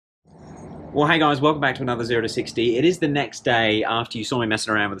Well, hey guys, welcome back to another 0 to 60. It is the next day after you saw me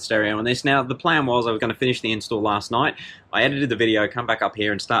messing around with the stereo on this. Now, the plan was I was going to finish the install last night. I edited the video, come back up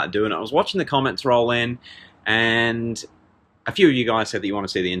here and started doing it. I was watching the comments roll in, and a few of you guys said that you want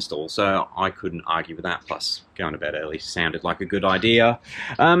to see the install, so I couldn't argue with that. Plus, going to bed early sounded like a good idea.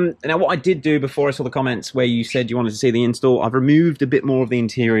 Now, what I did do before I saw the comments where you said you wanted to see the install, I've removed a bit more of the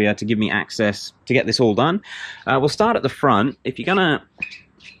interior to give me access to get this all done. We'll start at the front. If you're going to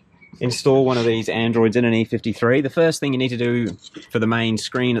install one of these Androids in an E53, the first thing you need to do for the main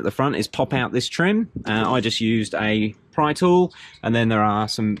screen at the front is pop out this trim. I just used a pry tool, and then there are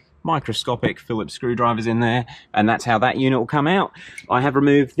some microscopic Phillips screwdrivers in there, and that's how that unit will come out. I have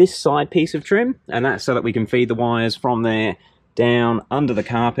removed this side piece of trim, and that's so that we can feed the wires from there down under the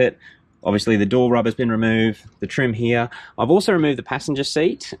carpet. Obviously the door rubber's been removed, the trim here. I've also removed the passenger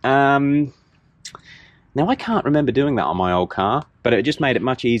seat. Now, I can't remember doing that on my old car, but it just made it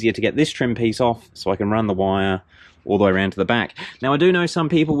much easier to get this trim piece off so I can run the wire all the way around to the back. Now, I do know some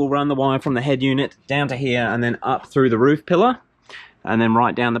people will run the wire from the head unit down to here and then up through the roof pillar and then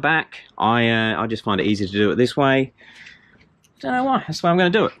right down the back. I just find it easier to do it this way. Don't know why, that's the way I'm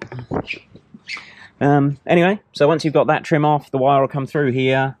going to do it. Anyway, so once you've got that trim off, the wire will come through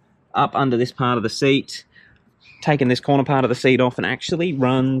here, up under this part of the seat, taking this corner part of the seat off, and actually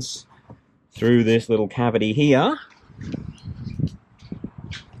runs through this little cavity here,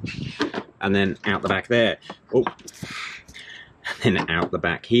 and then out the back there. Oh, and then out the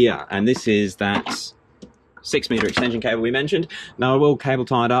back here. And this is that 6-meter extension cable we mentioned. Now, I will cable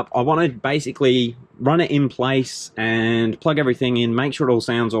tie it up. I want to basically run it in place and plug everything in, make sure it all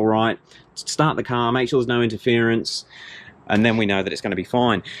sounds all right, start the car, make sure there's no interference, and then we know that it's going to be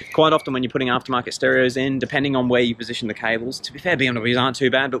fine. Quite often when you're putting aftermarket stereos in, depending on where you position the cables, to be fair, BMWs aren't too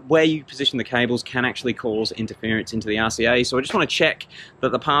bad, but where you position the cables can actually cause interference into the RCA. So I just want to check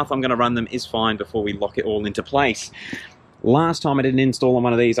that the path I'm going to run them is fine before we lock it all into place. Last time I did an install on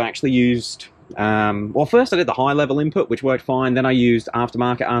one of these, I actually used, well, first I did the high level input, which worked fine. Then I used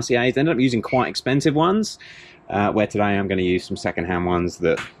aftermarket RCAs. I ended up using quite expensive ones. Where today I'm going to use some second-hand ones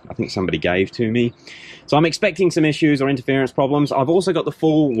that I think somebody gave to me. So I'm expecting some issues or interference problems. I've also got the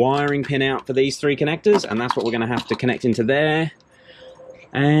full wiring pin out for these 3 connectors, and that's what we're going to have to connect into there.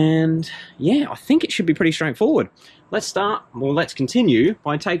 And yeah, I think it should be pretty straightforward. Let's continue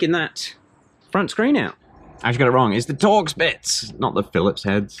by taking that front screen out. I actually got it wrong. It's the Torx bits, not the Phillips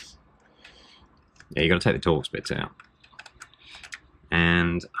heads. Yeah, you got to take the Torx bits out.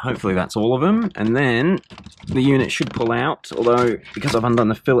 And hopefully that's all of them, and then the unit should pull out, although because I've undone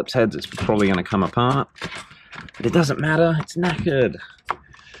the Phillips heads it's probably going to come apart, but it doesn't matter, it's knackered.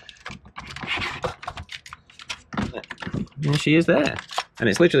 There she is there, and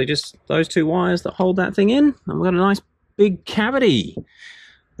it's literally just those 2 wires that hold that thing in, and we've got a nice big cavity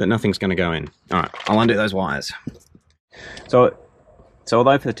that nothing's going to go in. Alright, I'll undo those wires. So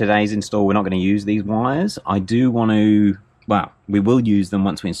although for today's install we're not going to use these wires, I do want to, well, we will use them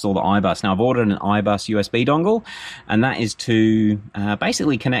once we install the iBus. Now, I've ordered an iBus USB dongle, and that is to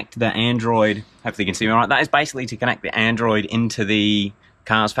basically connect the Android, hopefully you can see me right, that is basically to connect the Android into the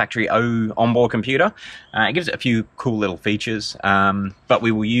car's factory onboard computer. It gives it a few cool little features, but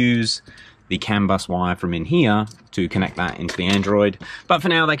we will use the CAN bus wire from in here to connect that into the Android. But for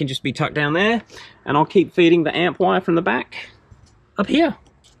now, they can just be tucked down there, and I'll keep feeding the amp wire from the back up here.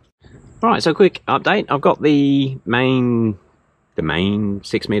 Alright, so quick update. I've got the main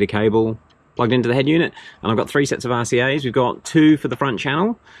 6-meter cable plugged into the head unit, and I've got 3 sets of RCAs. We've got 2 for the front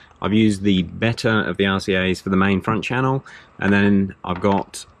channel. I've used the better of the RCAs for the main front channel, and then I've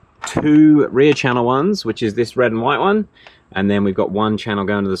got 2 rear channel ones, which is this red and white one, and then we've got 1 channel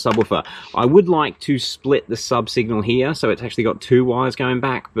going to the subwoofer. I would like to split the sub signal here, so it's actually got 2 wires going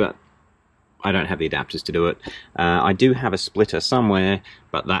back, but I don't have the adapters to do it. I do have a splitter somewhere,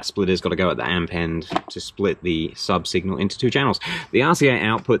 but that splitter's got to go at the amp end to split the sub signal into 2 channels. The RCA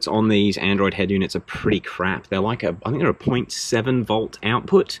outputs on these Android head units are pretty crap. They're like I think they're a 0.7 volt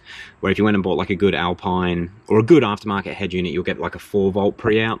output, where if you went and bought like a good Alpine or a good aftermarket head unit, you'll get like a 4 volt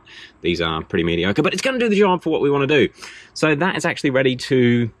pre-out. These are pretty mediocre, but it's going to do the job for what we want to do. So that is actually ready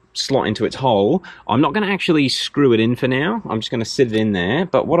to slot into its hole. I'm not going to actually screw it in for now. I'm just going to sit it in there.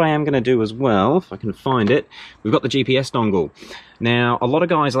 But what I am going to do as well, if I can find it, we've got the GPS dongle. Now, a lot of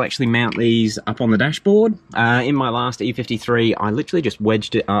guys will actually mount these up on the dashboard. In my last E53, I literally just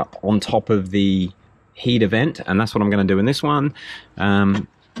wedged it up on top of the heat event, and that's what I'm going to do in this one,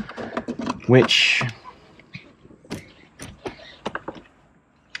 which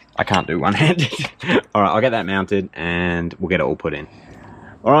I can't do one-handed. All right, I'll get that mounted, and we'll get it all put in.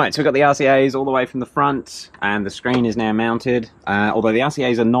 Alright, so we've got the RCAs all the way from the front, and the screen is now mounted. Although the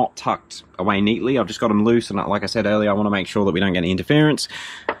RCAs are not tucked away neatly, I've just got them loose, and like I said earlier, I want to make sure that we don't get any interference.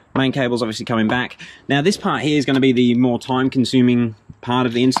 Main cable's obviously coming back. Now this part here is going to be the more time-consuming part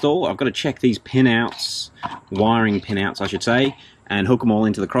of the install. I've got to check these pinouts, wiring pinouts I should say, and hook them all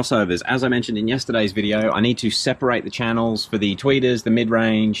into the crossovers. As I mentioned in yesterday's video, I need to separate the channels for the tweeters, the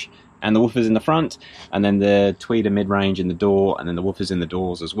mid-range, and the woofers in the front, and then the tweeter mid-range in the door, and then the woofers in the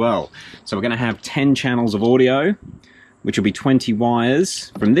doors as well. So we're going to have 10 channels of audio, which will be 20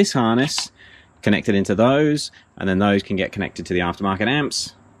 wires from this harness connected into those, and then those can get connected to the aftermarket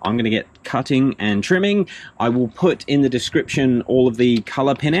amps. I'm going to get cutting and trimming. I will put in the description all of the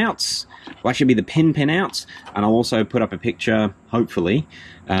color pinouts. Will actually be the pinouts, and I'll also put up a picture, hopefully,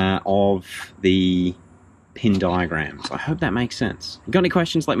 of the pin diagrams. I hope that makes sense. If you've got any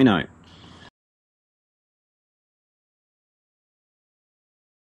questions, let me know.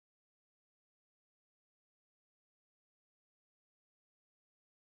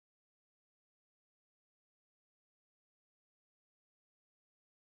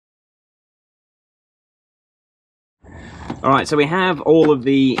 Alright, so we have all of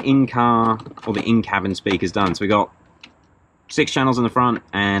the in-car, or the in-cabin speakers done. So we got 6 channels in the front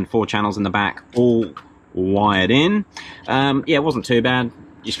and 4 channels in the back, all wired in. Yeah, it wasn't too bad.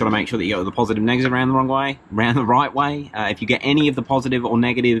 You just got to make sure that you got the positive and negative around the right way. If you get any of the positive or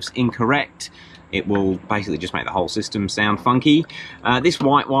negatives incorrect, it will basically just make the whole system sound funky. This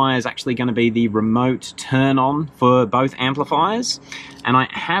white wire is actually going to be the remote turn on for both amplifiers. And I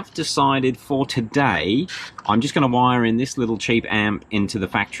have decided for today, I'm just going to wire in this little cheap amp into the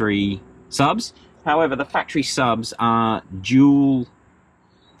factory subs. However, the factory subs are dual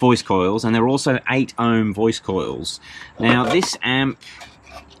voice coils, and they're also 8 ohm voice coils. Now this amp,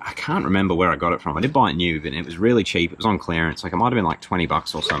 I can't remember where I got it from. I did buy it new, but it was really cheap. It was on clearance. Like, it might have been like 20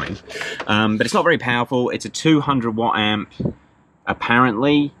 bucks or something. But it's not very powerful. It's a 200 watt amp,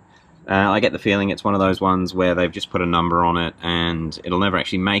 apparently. I get the feeling it's one of those ones where they've just put a number on it and it'll never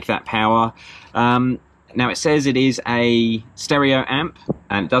actually make that power. Now it says it is a stereo amp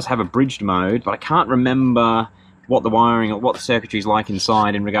and it does have a bridged mode, but I can't remember what the wiring or what the circuitry is like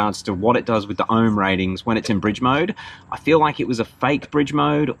inside in regards to what it does with the ohm ratings when it's in bridge mode. I feel like it was a fake bridge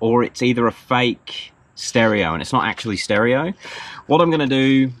mode, or it's either a fake stereo and it's not actually stereo. What I'm going to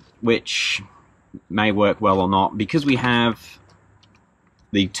do, which may work well or not, because we have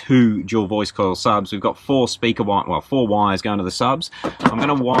the 2 dual voice coil subs, we've got 4 wires going to the subs. I'm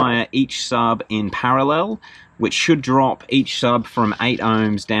going to wire each sub in parallel, which should drop each sub from 8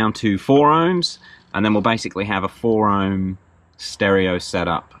 ohms down to 4 ohms, and then we'll basically have a 4 ohm stereo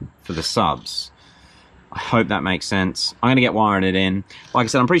setup for the subs. I hope that makes sense. I'm going to get wiring it in. Like I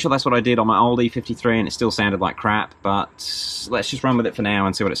said, I'm pretty sure that's what I did on my old E53 and it still sounded like crap, but let's just run with it for now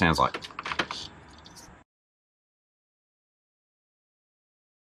and see what it sounds like.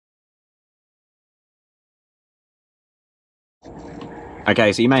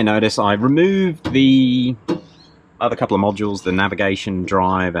 Okay, so you may notice I removed the other couple of modules, the navigation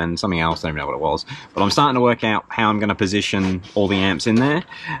drive and something else, I don't even know what it was, but I'm starting to work out how I'm going to position all the amps in there.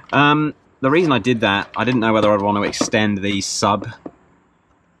 The reason I did that, I didn't know whether I'd want to extend these sub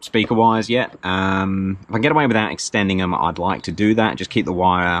speaker wires yet. If I can get away without extending them, I'd like to do that, just keep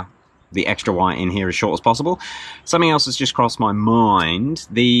the extra wire in here as short as possible. Something else that's just crossed my mind,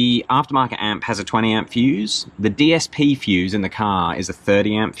 the aftermarket amp has a 20 amp fuse. The DSP fuse in the car is a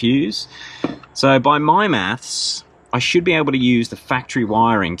 30 amp fuse. So by my maths, I should be able to use the factory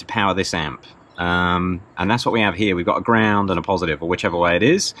wiring to power this amp. And that's what we have here. We've got a ground and a positive, or whichever way it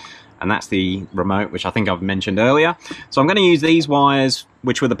is. And that's the remote, which I think I've mentioned earlier. So I'm going to use these wires,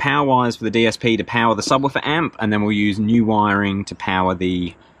 which were the power wires for the DSP, to power the subwoofer amp, and then we'll use new wiring to power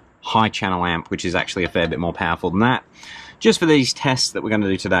the high channel amp, which is actually a fair bit more powerful than that, just for these tests that we're going to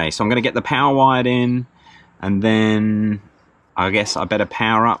do today. So I'm going to get the power wired in, and then I guess I better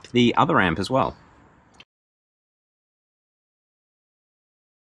power up the other amp as well.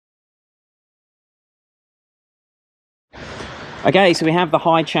 Okay, so we have the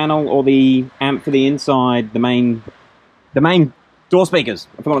high channel, or the amp for the inside, the main door speakers,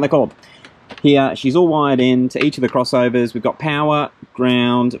 I forgot what they're called. Here, she's all wired in to each of the crossovers. We've got power,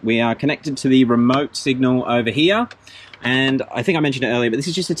 ground, we are connected to the remote signal over here. And I think I mentioned it earlier, but this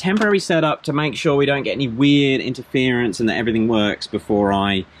is just a temporary setup to make sure we don't get any weird interference and that everything works before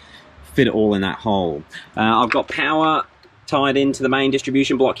I fit it all in that hole. I've got power tied into the main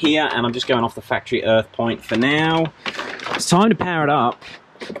distribution block here, and I'm just going off the factory earth point for now. It's time to power it up,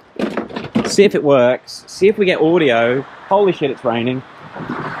 see if it works, see if we get audio. Holy shit, it's raining.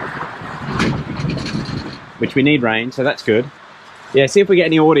 Which we need rain, so that's good. Yeah, see if we get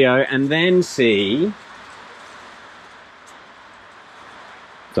any audio and then see.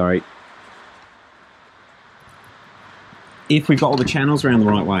 Sorry. If we've got all the channels around the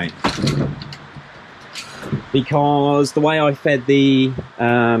right way. Because the way I fed the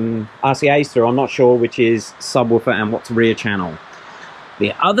RCAs through, I'm not sure which is subwoofer and what's rear channel.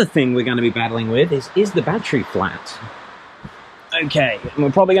 The other thing we're going to be battling with is the battery flat. Okay, and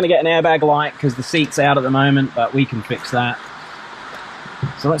we're probably going to get an airbag light because the seat's out at the moment, but we can fix that.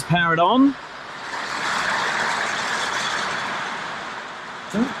 So let's power it on.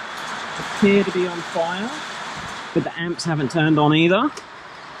 Don't appear to be on fire, but the amps haven't turned on either.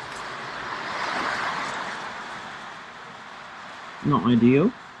 Not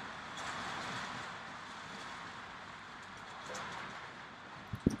ideal.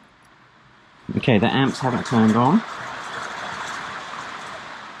 Okay, the amps haven't turned on.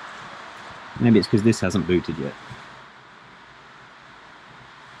 Maybe it's because this hasn't booted yet.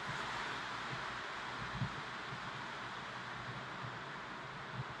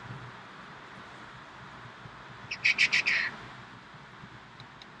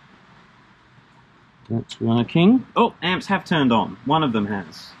 That's working. Oh, amps have turned on. One of them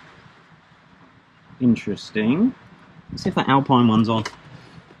has. Interesting. Let's see if that Alpine one's on.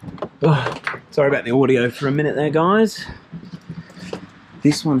 Oh, sorry about the audio for a minute there, guys.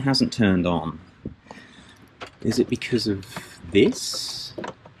 This one hasn't turned on. Is it because of this?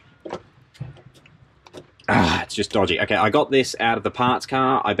 Ah, it's just dodgy. Okay, I got this out of the parts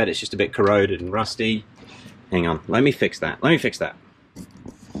car. I bet it's just a bit corroded and rusty. Hang on, let me fix that. Let me fix that.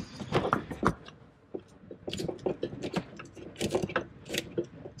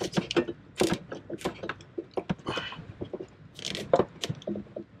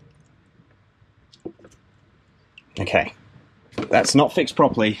 Okay, that's not fixed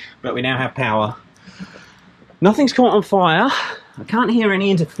properly, but we now have power. Nothing's caught on fire. I can't hear any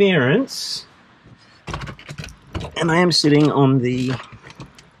interference. And I am sitting on the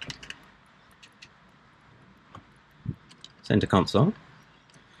center console.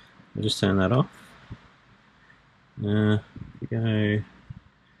 I'll just turn that off. We go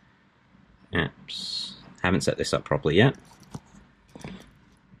apps. Haven't set this up properly yet.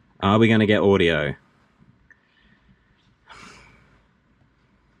 Are we going to get audio?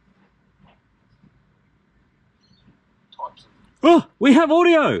 Oh, we have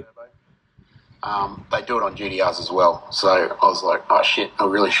audio! They do it on GDRs as well, so I was like, oh shit, I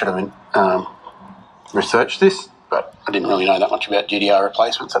really should have researched this, but I didn't really know that much about GDR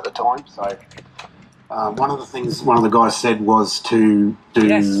replacements at the time. So one of the things one of the guys said was to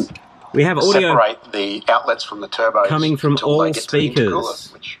do we have audio separate the outlets from the turbos coming from all speakers,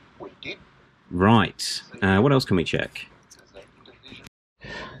 intercoolers, which we did. Right. What else can we check?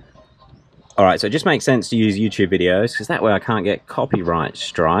 Alright, so it just makes sense to use YouTube videos, because that way I can't get copyright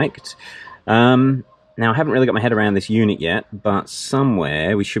striked. Now, I haven't really got my head around this unit yet, but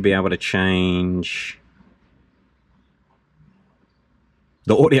somewhere we should be able to change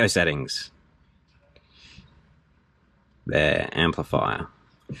the audio settings. There, amplifier.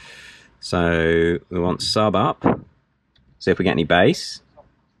 So, we want sub up. See if we get any bass.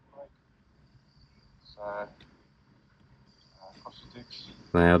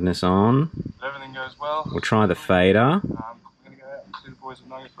 Loudness on. If everything goes well, we'll try the fader. I'm going to go out and see the boys at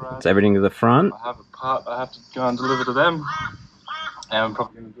Nuggets around. It's everything to the front. I have a part I have to go and deliver to them. And I'm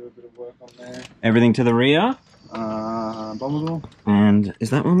probably going to do a bit of work on there. Everything to the rear. Bombable. And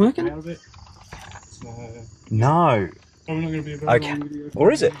is that one working? Out of it. So, no. probably not going to be a very long video.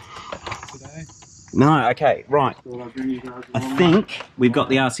 Or is it? Today. No, okay, right. So I think we've got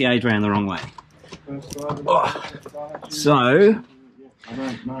the RCAs around the wrong way. So,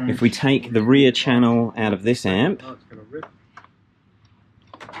 if we take the rear channel out of this amp,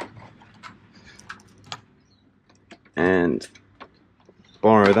 and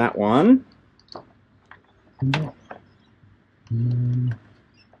borrow that one, there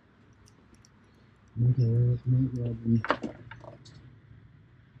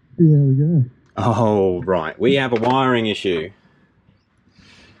we go. oh, right, we have a wiring issue.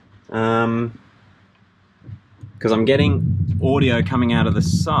 Because I'm getting audio coming out of the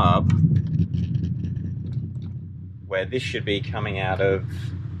sub, where this should be coming out of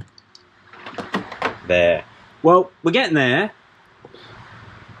there. Well, we're getting there,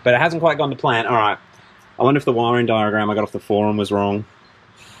 but it hasn't quite gone to plan. Alright, I wonder if the wiring diagram I got off the forum was wrong.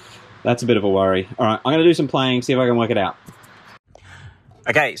 That's a bit of a worry. Alright, I'm going to do some playing, see if I can work it out.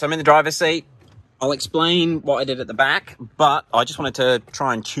 Okay, so I'm in the driver's seat. I'll explain what I did at the back, but I just wanted to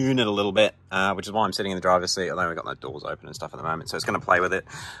try and tune it a little bit, which is why I'm sitting in the driver's seat, although we've got no doors open and stuff at the moment, so it's going to play with it.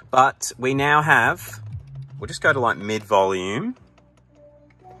 But we now have, we'll just go to like mid-volume,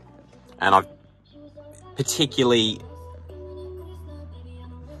 and I've particularly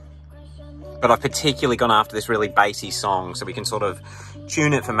gone after this really bassy song, so we can sort of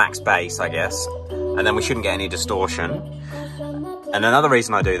tune it for max bass, I guess, and then we shouldn't get any distortion. And another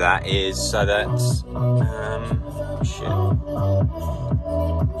reason I do that is so that,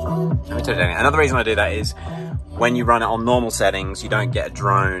 let me tell you, another reason I do that is when you run it on normal settings, you don't get a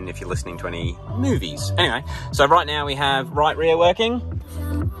drone if you're listening to any movies. Anyway, so right now we have right rear working.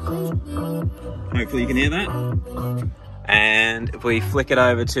 Hopefully you can hear that. And if we flick it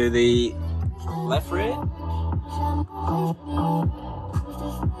over to the left rear,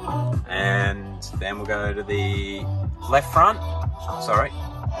 and then we'll go to the left front,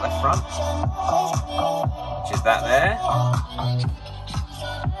 which is that there,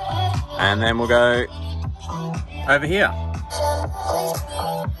 and then we'll go over here.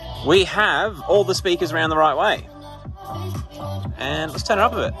 We have all the speakers around the right way, and let's turn it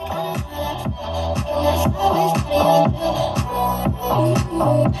up a bit.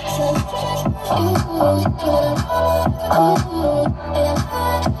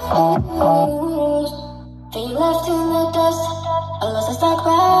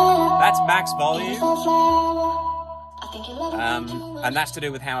 That's max volume, and that's to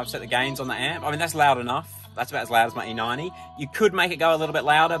do with how I've set the gains on the amp. I mean, that's loud enough. That's about as loud as my E90. You could make it go a little bit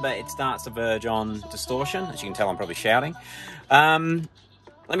louder, but it starts to verge on distortion. As you can tell, I'm probably shouting. Let me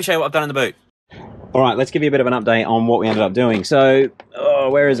show you what I've done in the boot. All right, let's give you a bit of an update on what we ended up doing. So,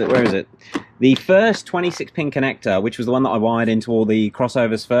 where is it? The first 26-pin connector, which was the one that I wired into all the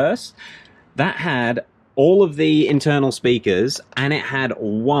crossovers first, that had all of the internal speakers, and it had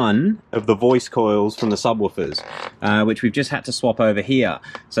one of the voice coils from the subwoofers, which we've just had to swap over here.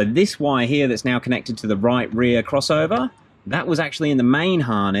 So this wire here that's now connected to the right rear crossover, that was actually in the main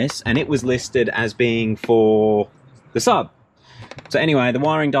harness, and it was listed as being for the sub. So anyway, the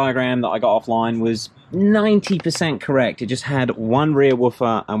wiring diagram that I got offline was 90% correct. It just had one rear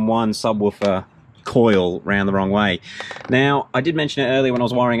woofer and one subwoofer coil round the wrong way. Now, I did mention it earlier when I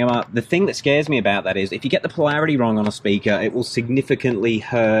was wiring them up. The thing that scares me about that is if you get the polarity wrong on a speaker, it will significantly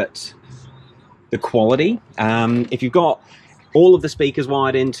hurt the quality. If you've got all of the speakers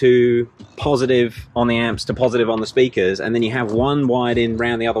wired into positive on the amps to positive on the speakers, and then you have one wired in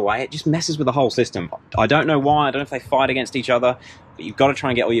round the other way, it just messes with the whole system. I don't know why, I don't know if they fight against each other, but you've got to try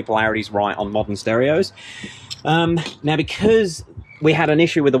and get all your polarities right on modern stereos. Now, because we had an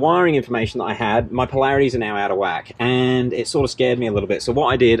issue with the wiring information that I had, my polarities are now out of whack, and it sort of scared me a little bit. So what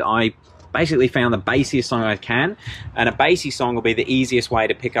I did, I basically found the bassiest song I can, and a bassy song will be the easiest way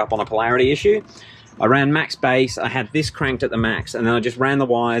to pick up on a polarity issue. I ran max bass, I had this cranked at the max, and then I just ran the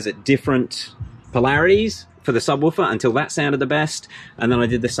wires at different polarities for the subwoofer until that sounded the best, and then I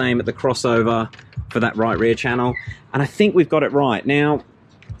did the same at the crossover for that right rear channel, and I think we've got it right. Now,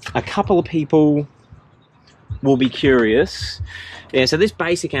 a couple of people will be curious. Yeah, so this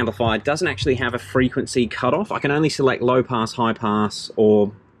basic amplifier doesn't actually have a frequency cutoff. I can only select low pass, high pass,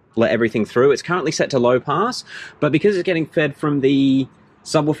 or let everything through. It's currently set to low pass, but because it's getting fed from the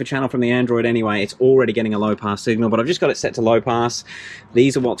subwoofer channel from the Android anyway, it's already getting a low pass signal, but I've just got it set to low pass.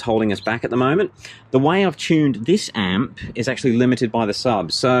 These are what's holding us back at the moment. The way I've tuned this amp is actually limited by the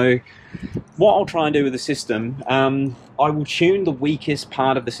sub. So what I'll try and do with the system, I will tune the weakest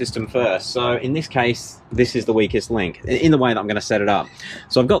part of the system first. So in this case, this is the weakest link in the way that I'm going to set it up.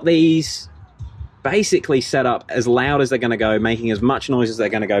 So I've got these basically set up as loud as they're going to go, making as much noise as they're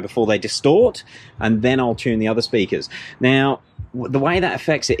going to go before they distort, and then I'll tune the other speakers. Now, the way that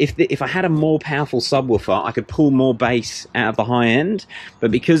affects it, if I had a more powerful subwoofer, I could pull more bass out of the high end, but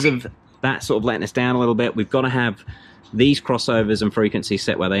because of that sort of letting us down a little bit, we've got to have these crossovers and frequencies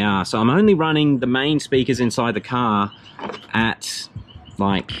set where they are. So I'm only running the main speakers inside the car at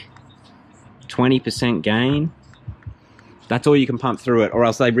like 20% gain. That's all you can pump through it, or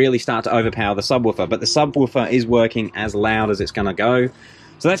else they really start to overpower the subwoofer. But the subwoofer is working as loud as it's going to go.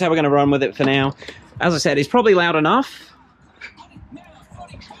 So that's how we're going to run with it for now. As I said, it's probably loud enough.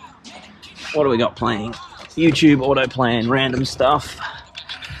 What do we got playing? YouTube auto playing random stuff.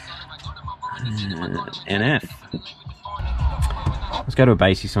 NF. Let's go to a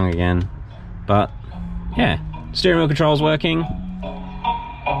bassy song again. But yeah, steering wheel control's working.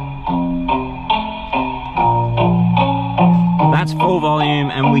 That's full volume,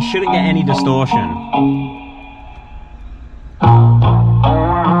 and we shouldn't get any distortion.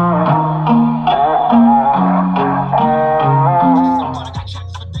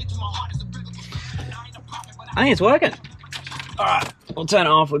 I think it's working. Alright, we'll turn it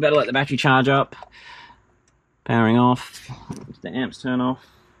off. We better let the battery charge up. Powering off. The amps turn off.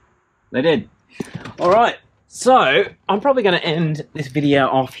 They did. Alright, So, I'm probably going to end this video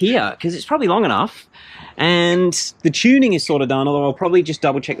off here, because it's probably long enough. And the tuning is sort of done, although I'll probably just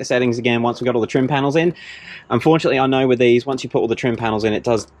double check the settings again once we've got all the trim panels in. Unfortunately, I know with these, once you put all the trim panels in, it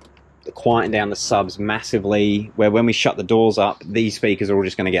does quieten down the subs massively, where when we shut the doors up, these speakers are all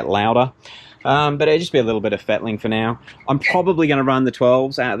just going to get louder. But it'll just be a little bit of fettling for now. I'm probably going to run the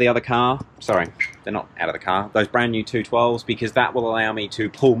 12s out of the other car. Sorry, they're not out of the car. Those brand new 212s, because that will allow me to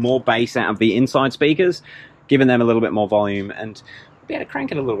pull more bass out of the inside speakers, giving them a little bit more volume, and be able to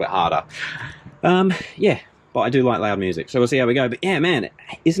crank it a little bit harder. Yeah, but I do like loud music, so we'll see how we go. But yeah, man,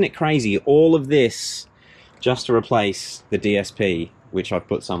 isn't it crazy? All of this just to replace the DSP, which I've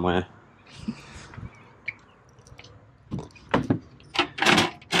put somewhere.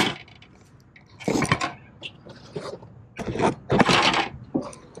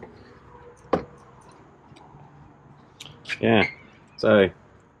 Yeah, so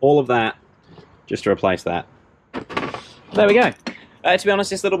all of that just to replace that. There we go. To be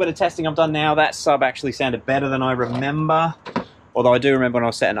honest, this little bit of testing I've done now, that sub actually sounded better than I remember. Although I do remember when I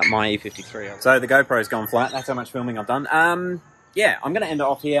was setting up my E53. So the GoPro's gone flat. That's how much filming I've done. Yeah, I'm going to end it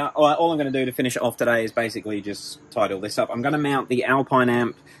off here. All I'm going to do to finish it off today is basically just tidy all this up. I'm going to mount the Alpine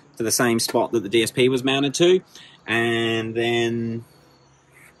amp to the same spot that the DSP was mounted to. And then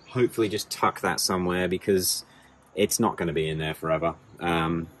hopefully just tuck that somewhere, because it's not going to be in there forever.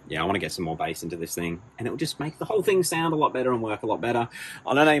 Yeah, I want to get some more bass into this thing, and it will just make the whole thing sound a lot better and work a lot better.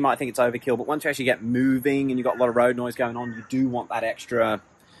 I know you might think it's overkill, but once you actually get moving and you've got a lot of road noise going on, you do want that extra,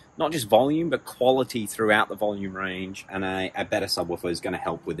 not just volume, but quality throughout the volume range, and a better subwoofer is going to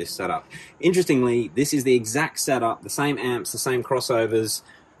help with this setup. Interestingly, this is the exact setup, the same amps, the same crossovers.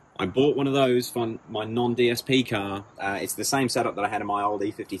 I bought one of those for my non-DSP car. It's the same setup that I had in my old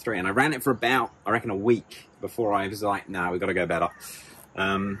E53, and I ran it for about, I reckon, a week before I was like, nah, we've got to go better.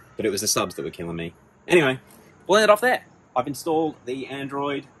 But it was the subs that were killing me. Anyway, we'll end it off there. I've installed the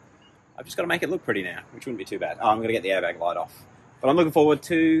Android. I've just got to make it look pretty now, which wouldn't be too bad. Oh, I'm going to get the airbag light off. But I'm looking forward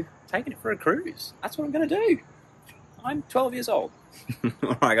to taking it for a cruise. That's what I'm going to do. I'm 12 years old.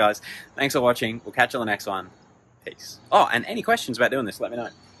 All right, guys. Thanks for watching. We'll catch you on the next one. Peace. Oh, and any questions about doing this, let me know.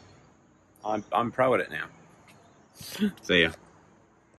 I'm pro at it now. See ya.